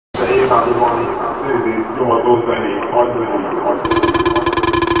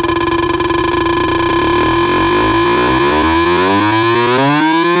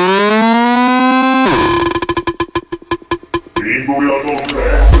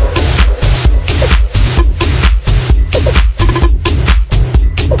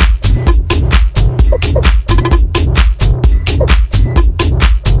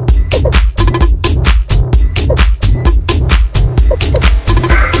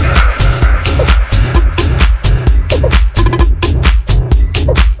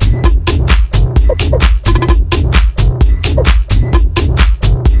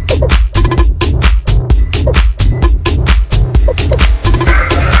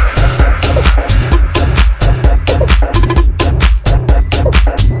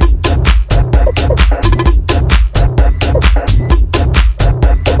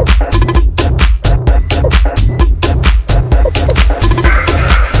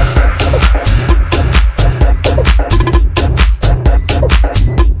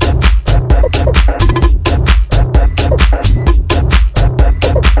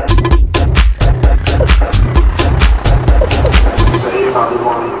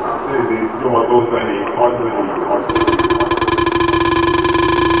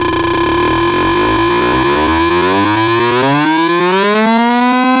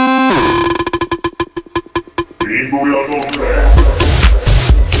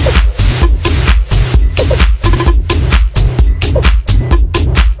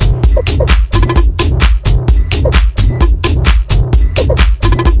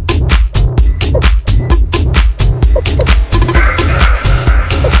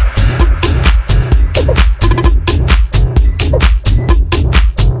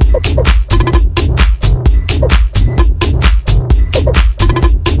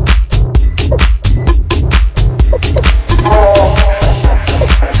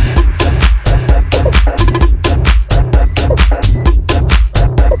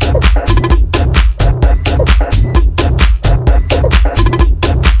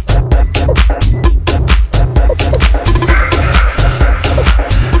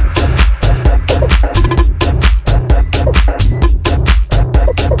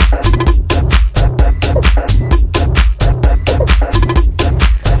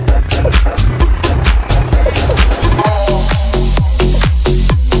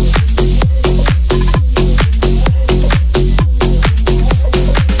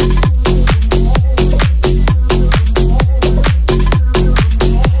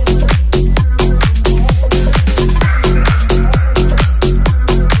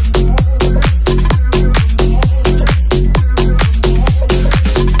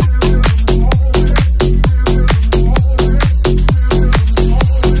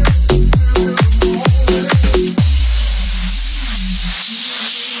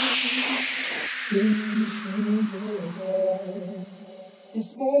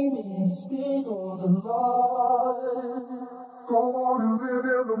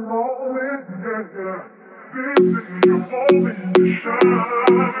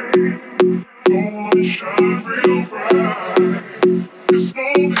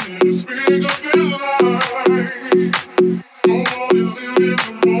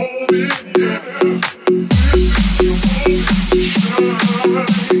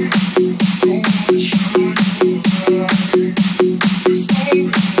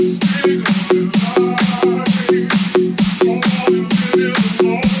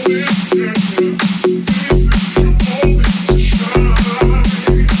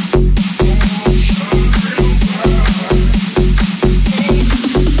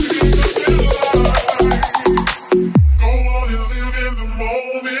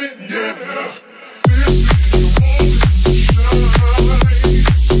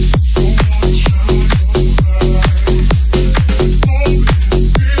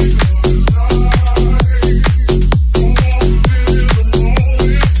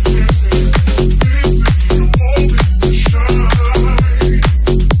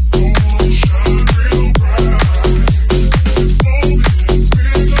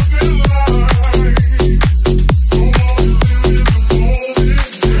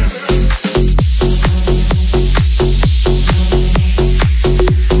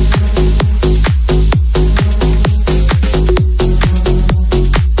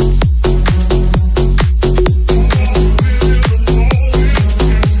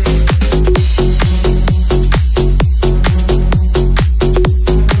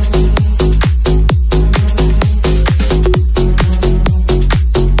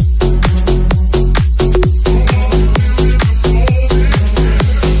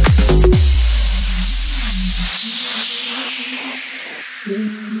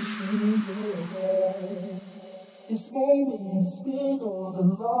This moment is bigger than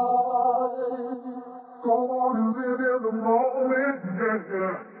life. Go on and live in the moment,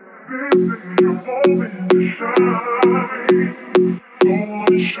 yeah. This is your moment to shine. Go on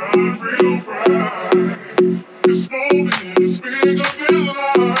and shine real bright. This moment is bigger than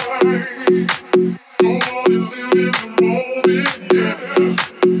life. Go on and live in the moment, yeah.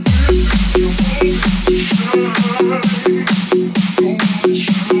 This is your moment to shine. Go on and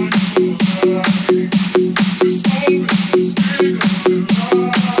shine real bright. This moment is bigger than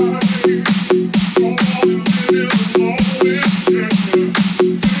life. Go on and live in the moment, yeah.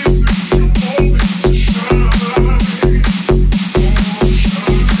 This is your moment to shine. Go on and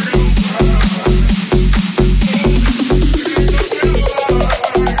shine real bright. This moment is bigger than life.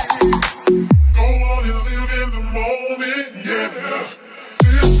 Go on and live in the moment, yeah.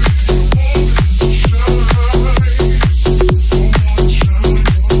 This is your moment to shine. Go on and shine real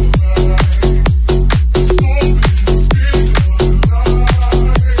bright. This moment is bigger than life.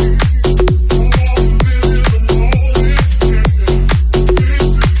 Go on and live in the moment, yeah. This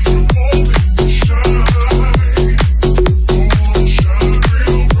is your moment to shine. Go on and shine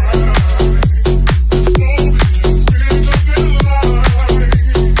real bright. This moment is bigger than life.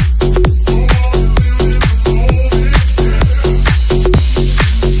 Go on and live in the moment,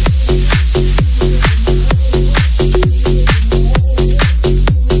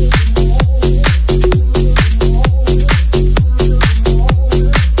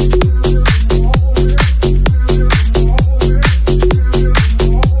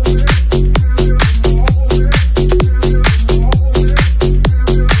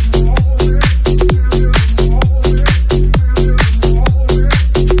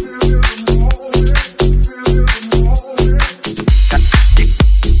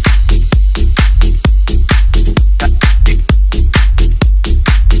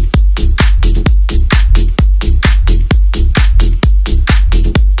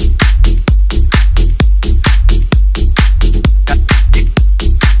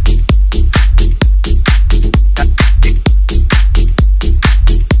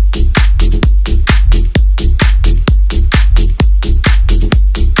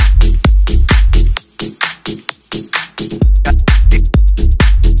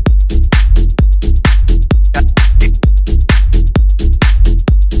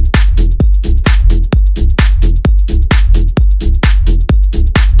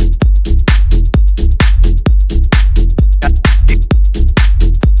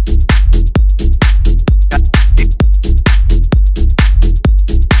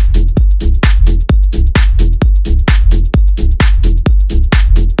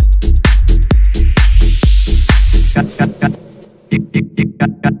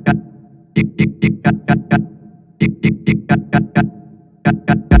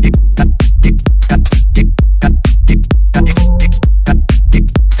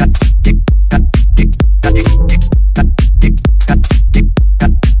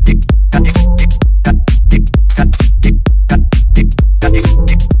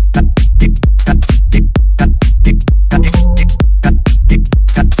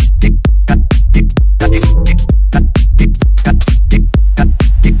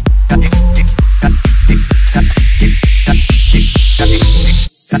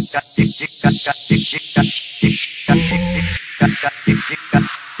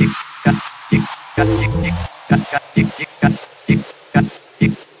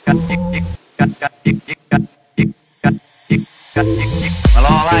 Well,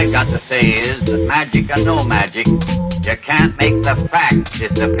 all I got to say is that magic or no magic, you can't make the fact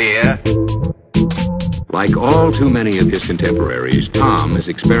disappear. Like all too many of his contemporaries, Tom is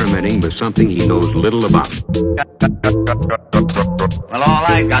experimenting with something he knows little about. Well, all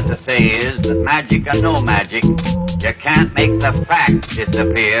I got to say is that magic or no magic, you can't make the fact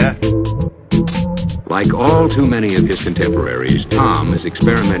disappear. Like all too many of his contemporaries, Tom is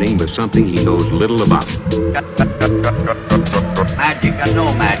experimenting with something he knows little about. Magic or no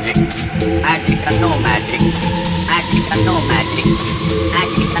magic, magic or no magic, magic or no magic,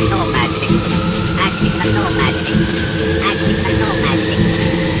 magic or no magic, magic or no magic, magic or no magic,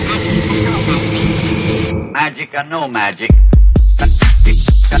 magic or no magic, magic or no magic.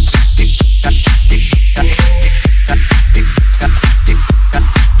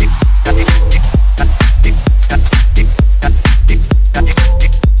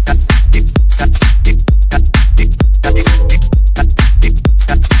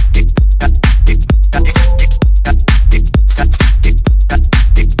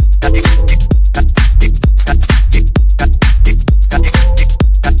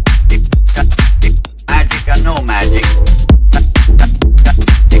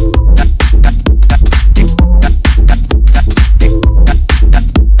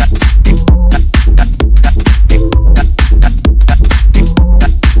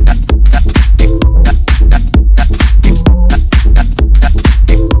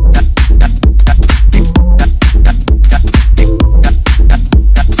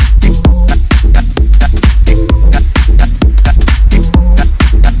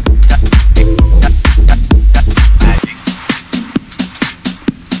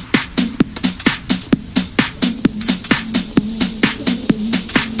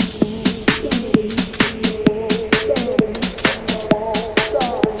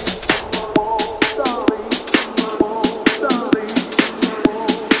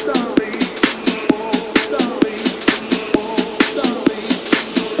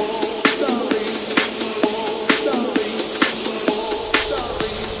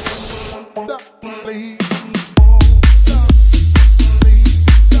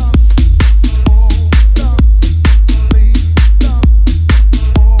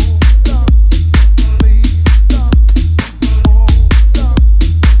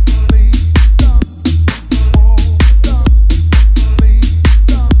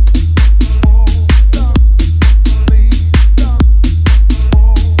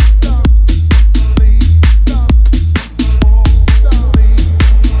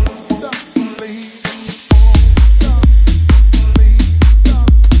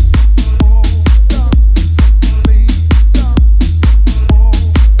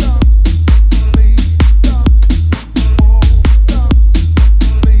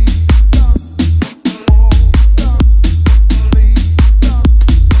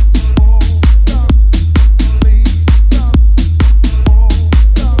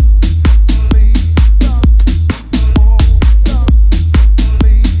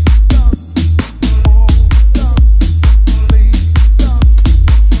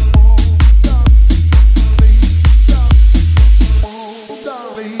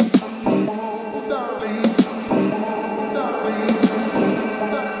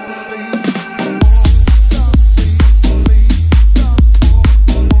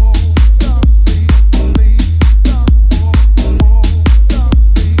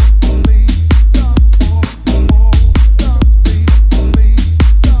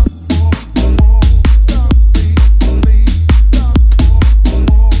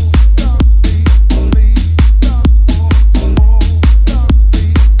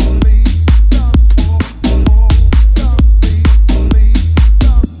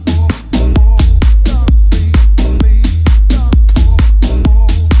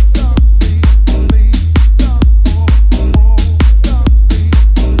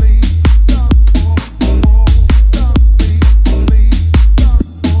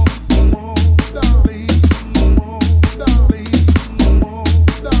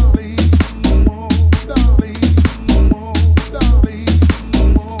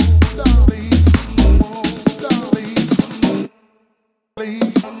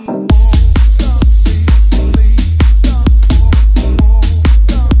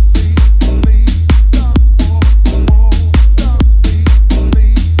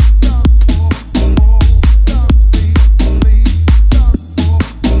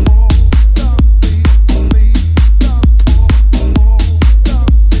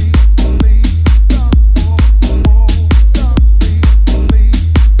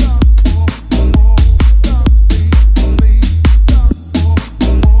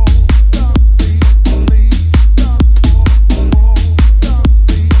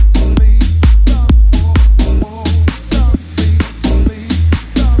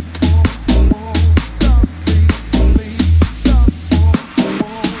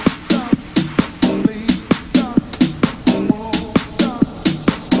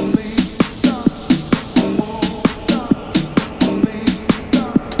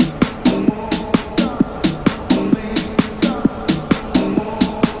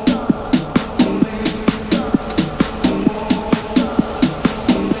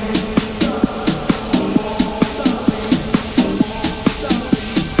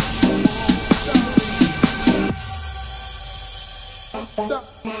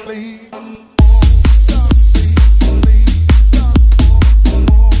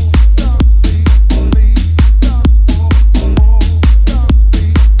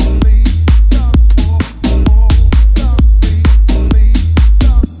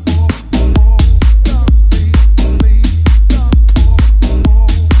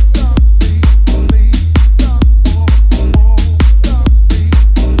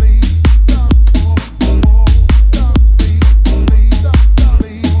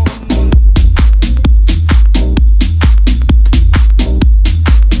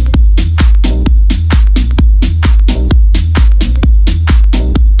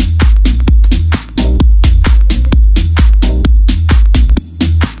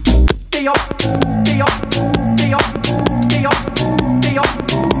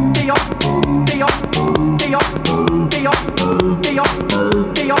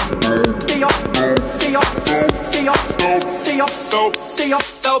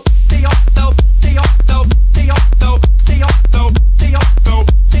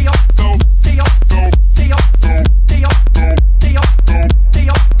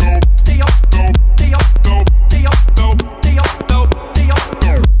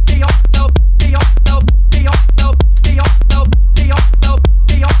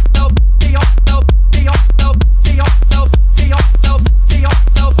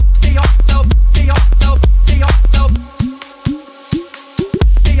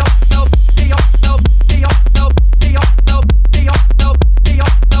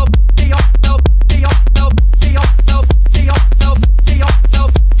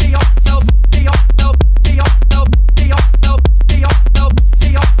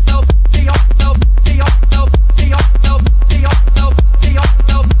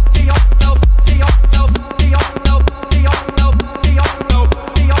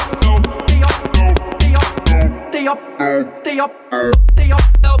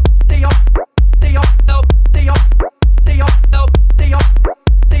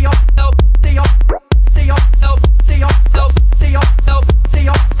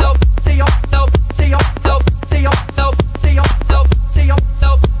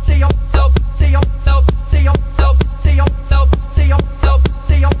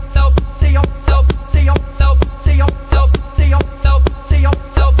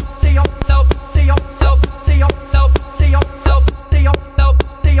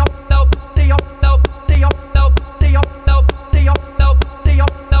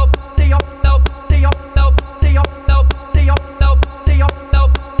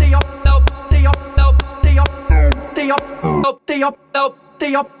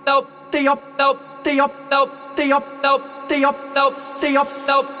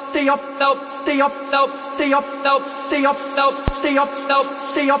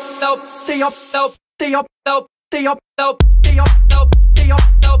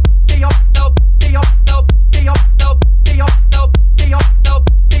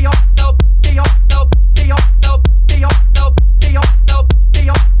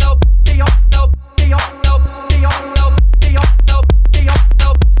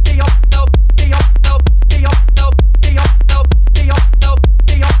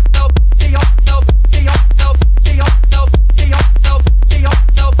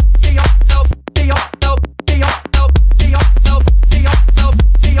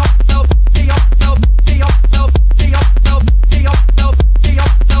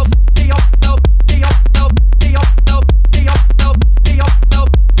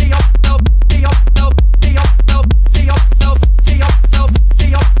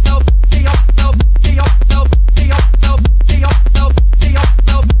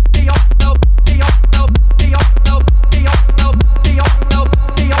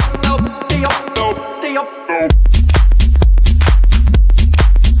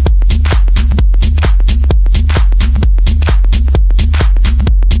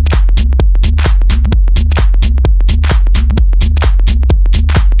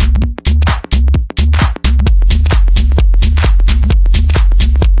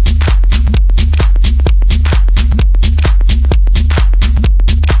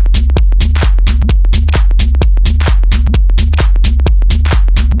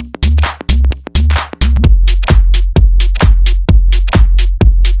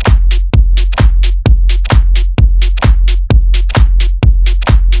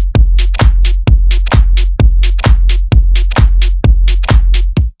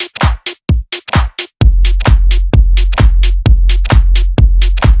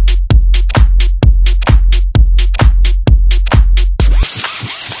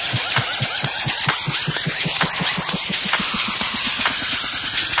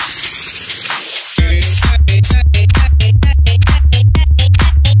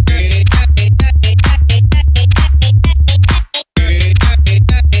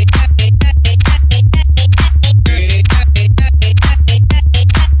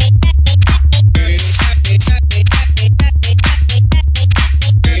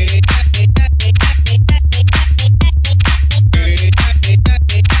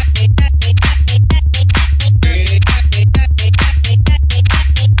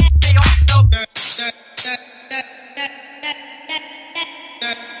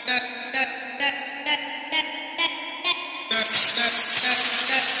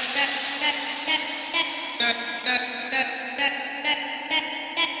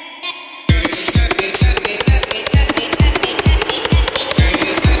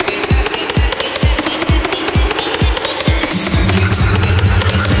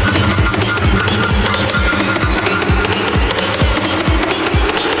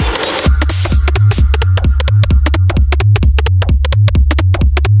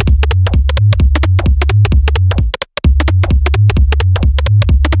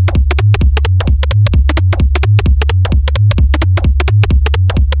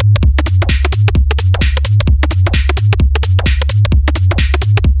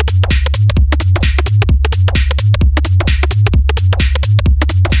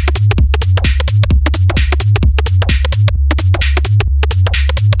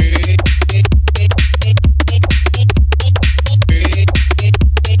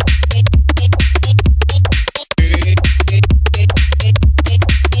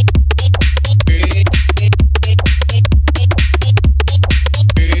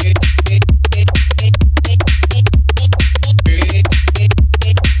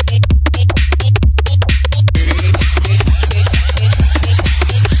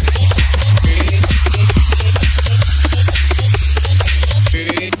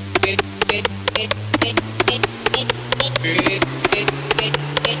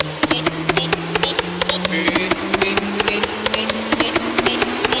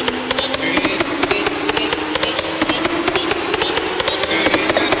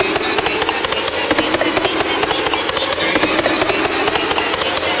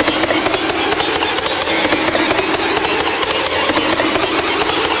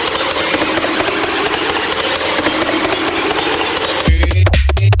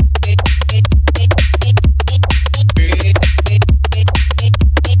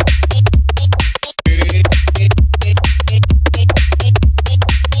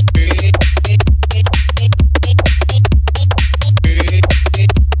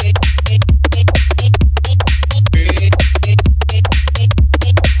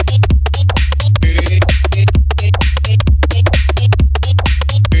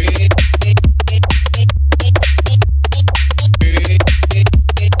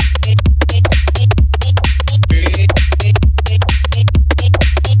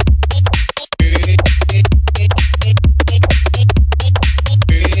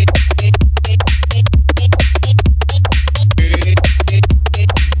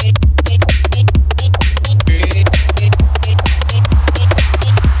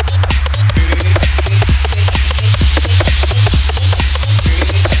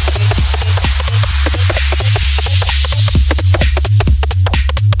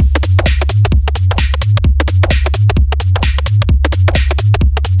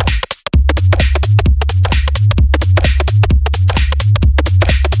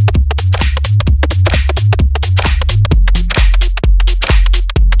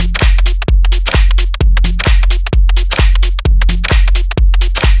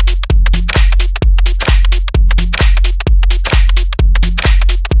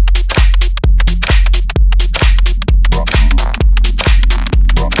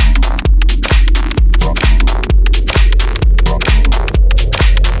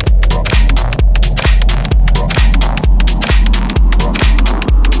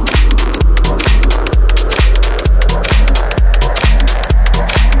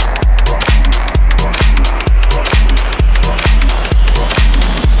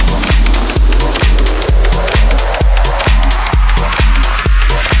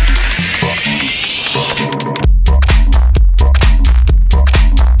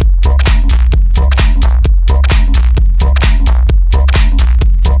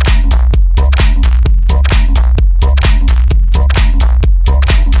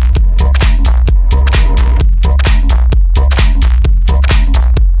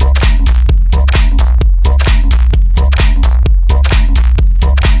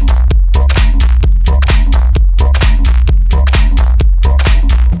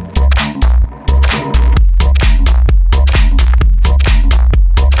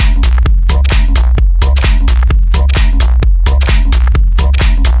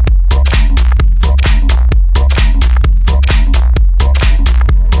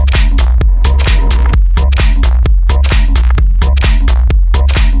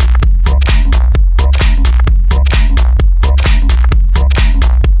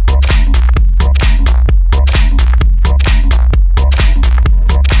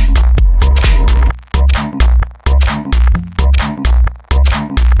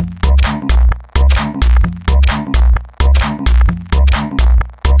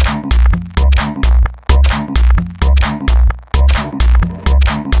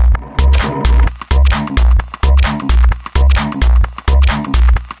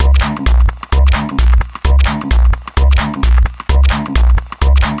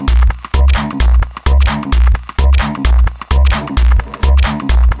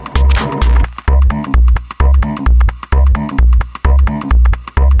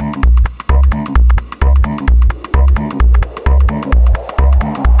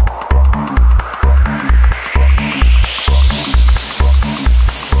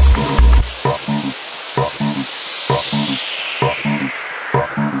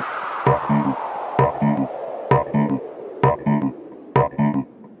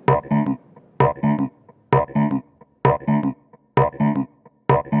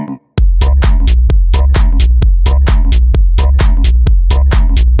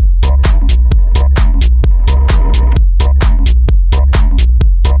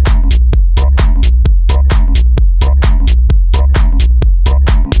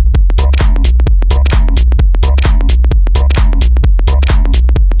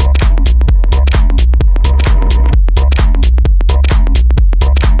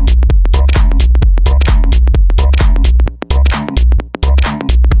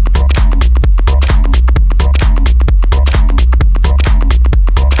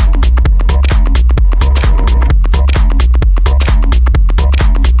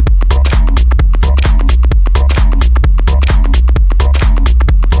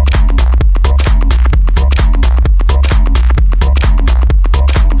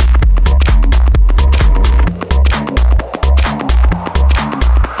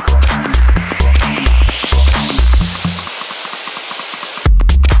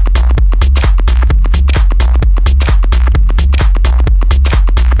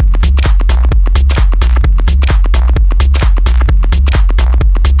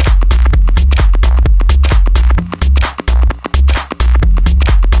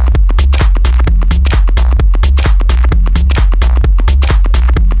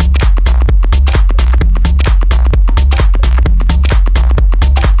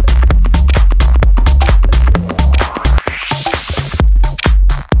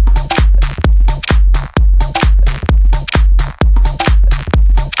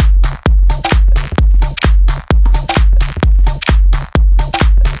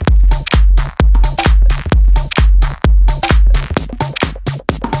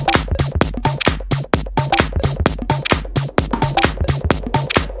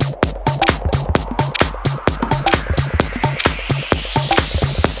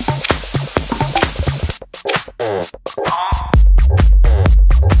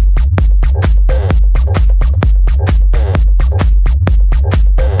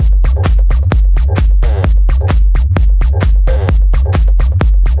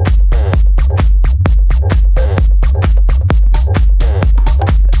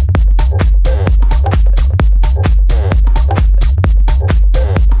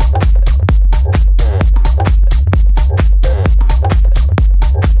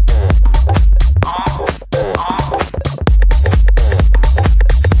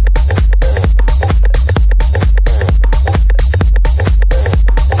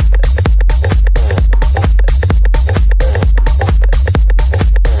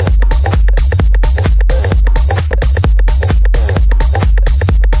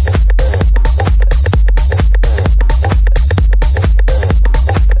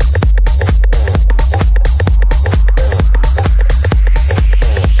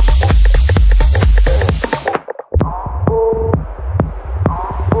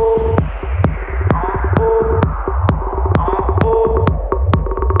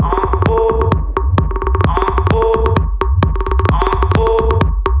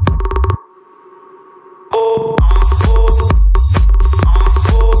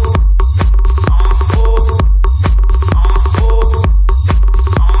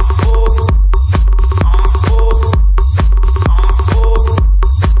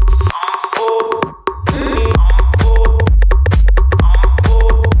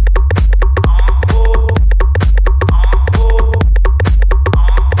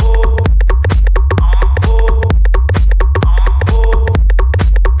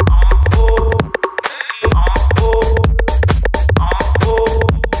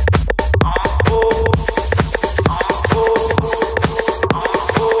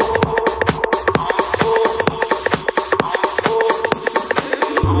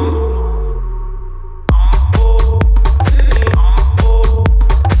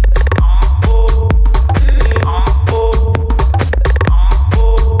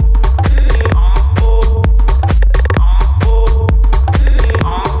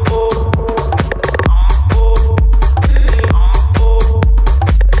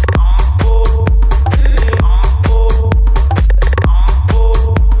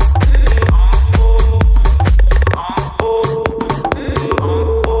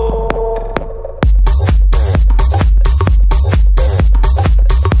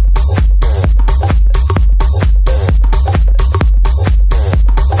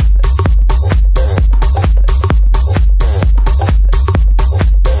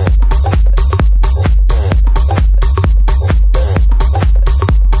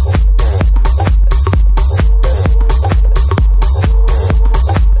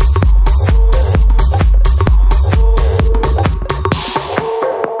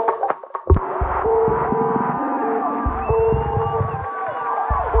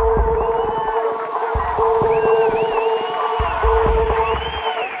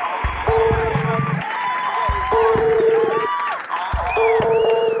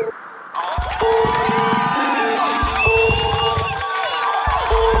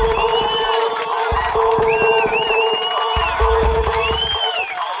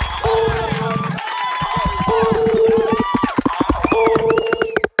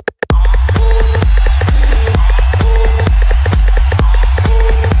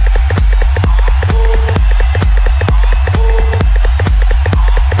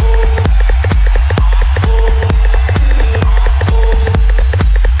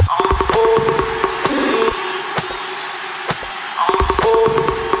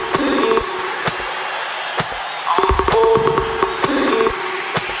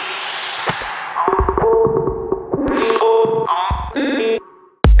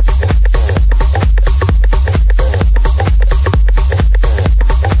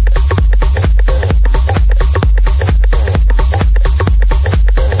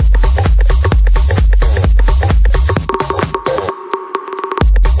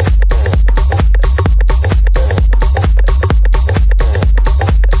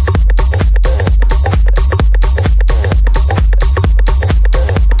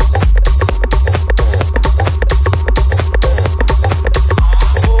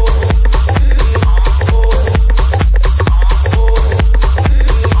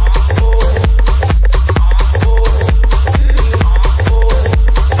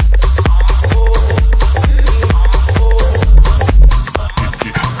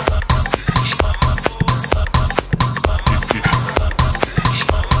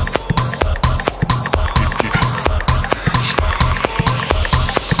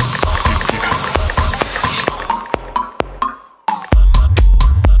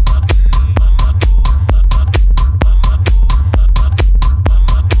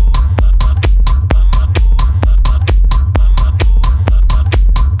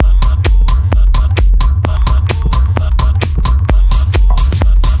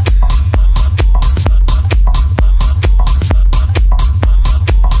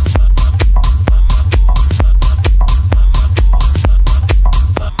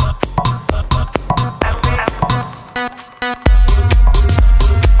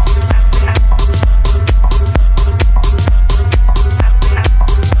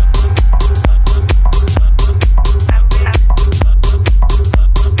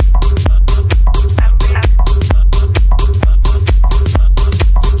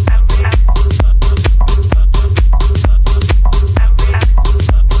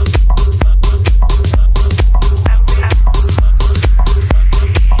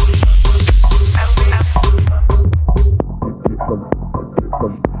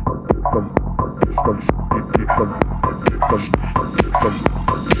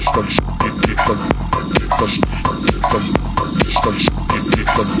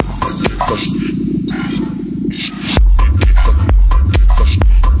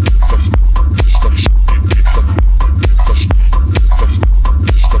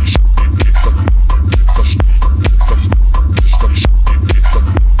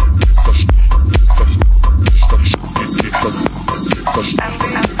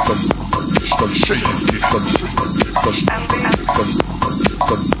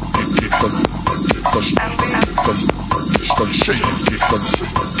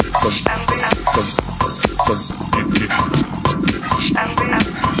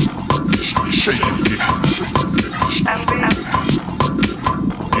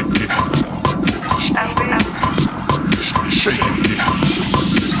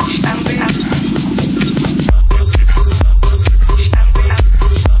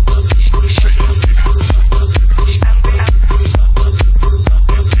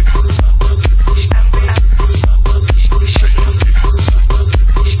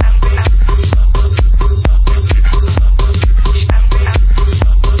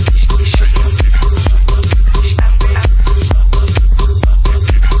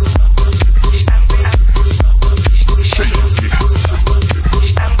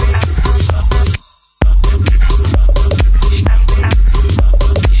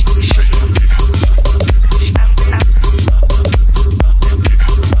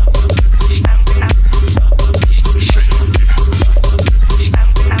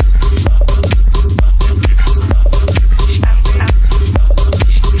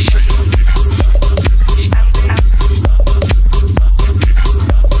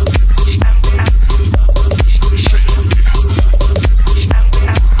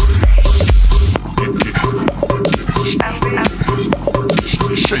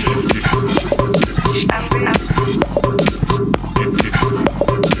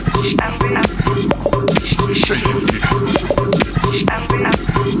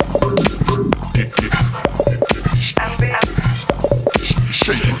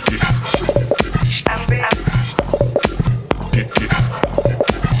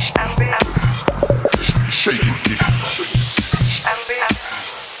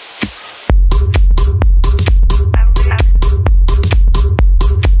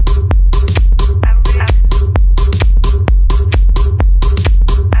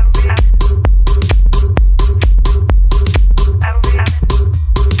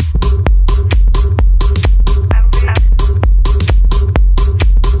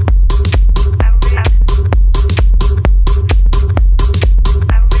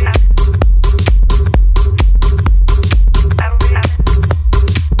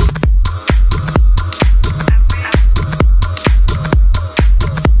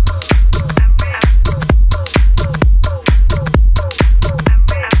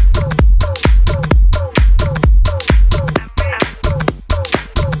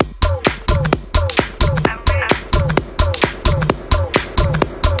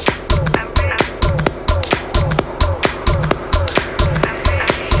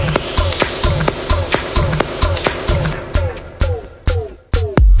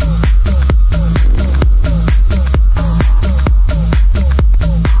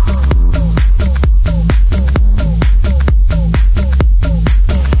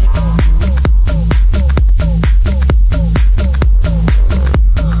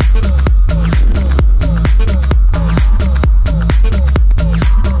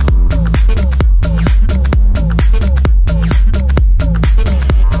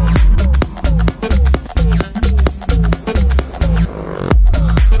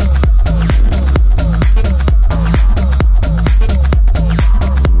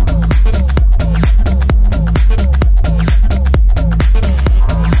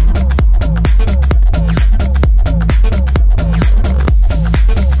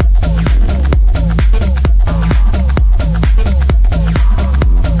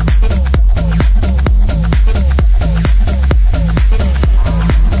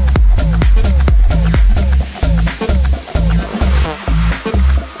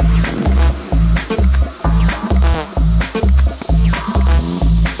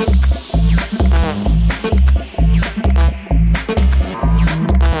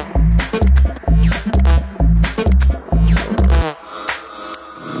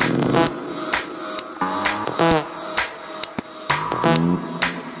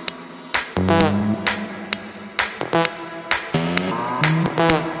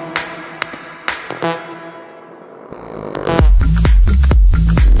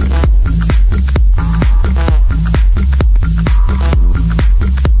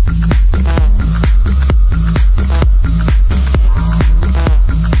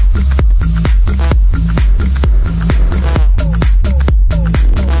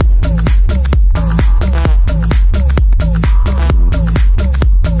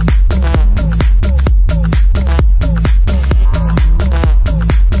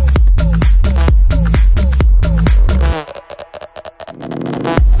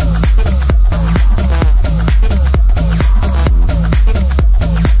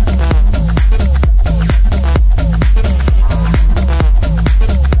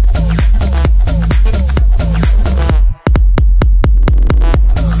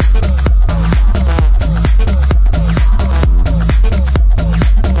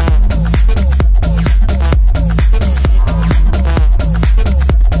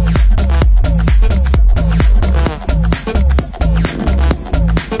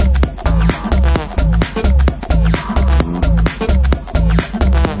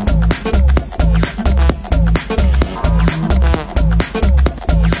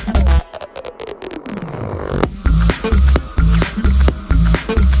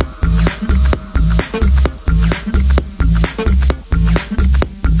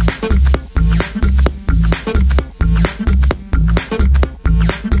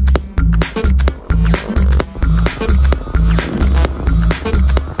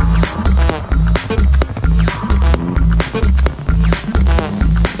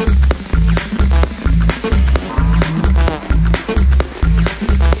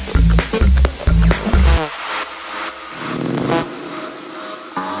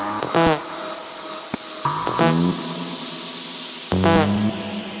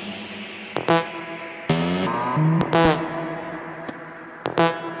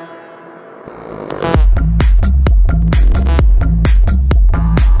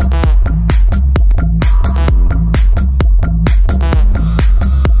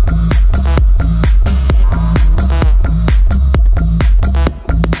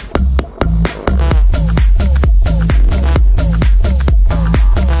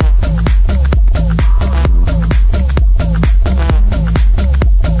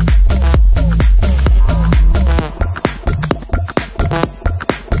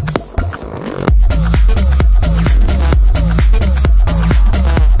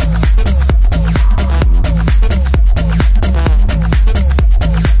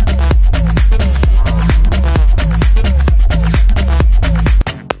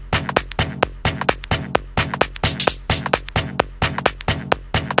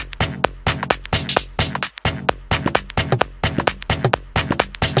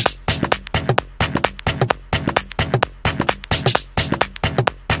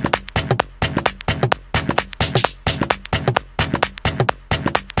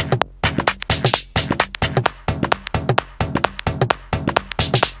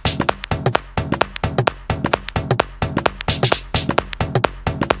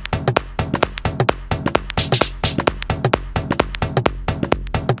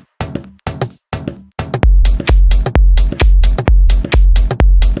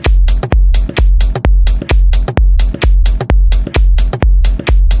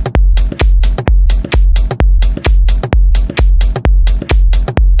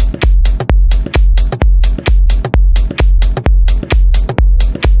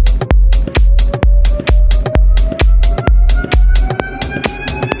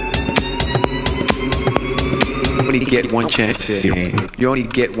 only get one chance here. You only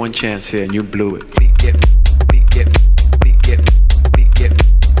get one chance here, and you blew it.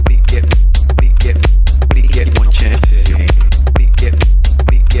 Get one chance here.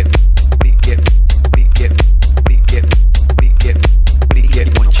 Get one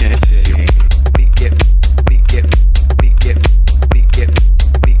chance here.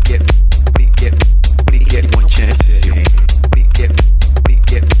 Get one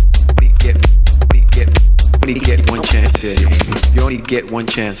chance here. Get one chance here. You only get one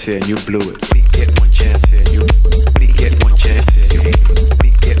chance here, and you blew it. Get one chance here. You get one chance here.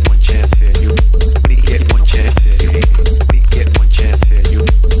 Get one chance here. You get one chance here. Get one chance here. You get one chance here. Get one chance here. You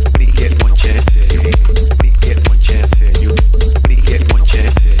get one chance here. Get one chance here. You get one chance here.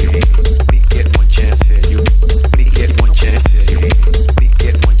 Get one chance here. You get one chance here. Get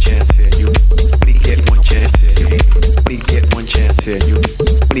one chance here. You get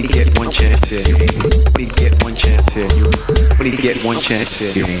one chance here. Get one chance here. You get one chance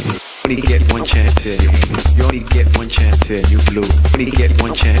here. Only get one chance here. You only get one chance here. You blew. Only get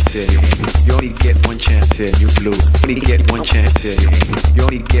one chance here. You only get one chance here. You blew. Only get one chance here. You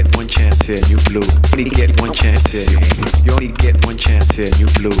only get one chance here. You blew. Only get one chance here. You only get one chance here. You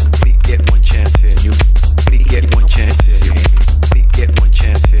blew. Only get one chance here. You only get one chance here. Only get one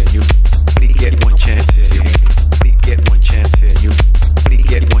chance here. You only get one chance here. Only get one chance here. You only get one chance here. Only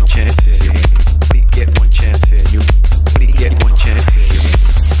get one chance here. You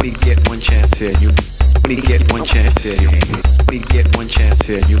only get one chance here. Only get one chance here. You only get one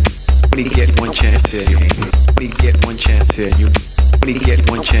chance here. Only get one chance here. You only get one chance here. Only get one chance here. You only get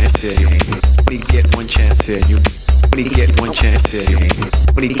one chance here. Only get one chance here. You only get one chance here.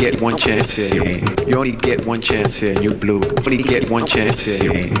 Only get one chance here. You only get one chance here. You blew. Only get one chance here.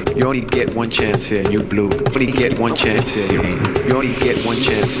 You only get one chance here. You blew. Only get one chance here. You only get one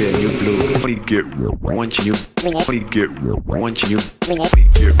chance here. You blew. Only get one chance. You only get one chance. You only get one chance. You only get one chance.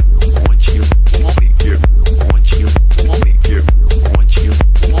 You only get one chance. You only get one chance. You only get one chance. You only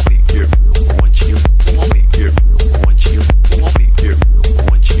get one chance. You only get one chance. You only get one chance. You only get one chance. You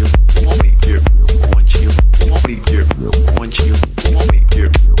only get one chance. You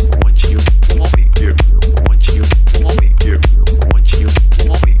only get one chance. You only get one chance.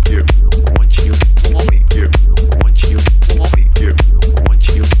 You only get one chance. You only get one chance. You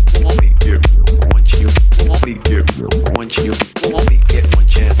only get one chance. You only get one chance. You only get one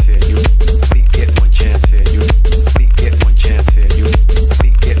chance here. You only get one chance here. You only get one chance here. You only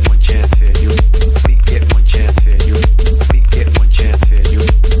get one chance here. You only get one chance here. You only get one chance here. You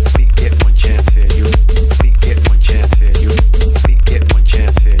only get one chance here. You only get one chance here. You only get one chance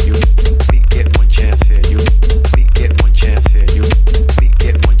here. You only get one chance here. You only get one chance here. You only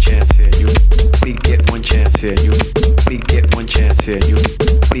get one chance here. You only get one chance here. You only get one chance here. You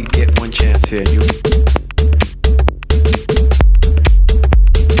only get one chance here. You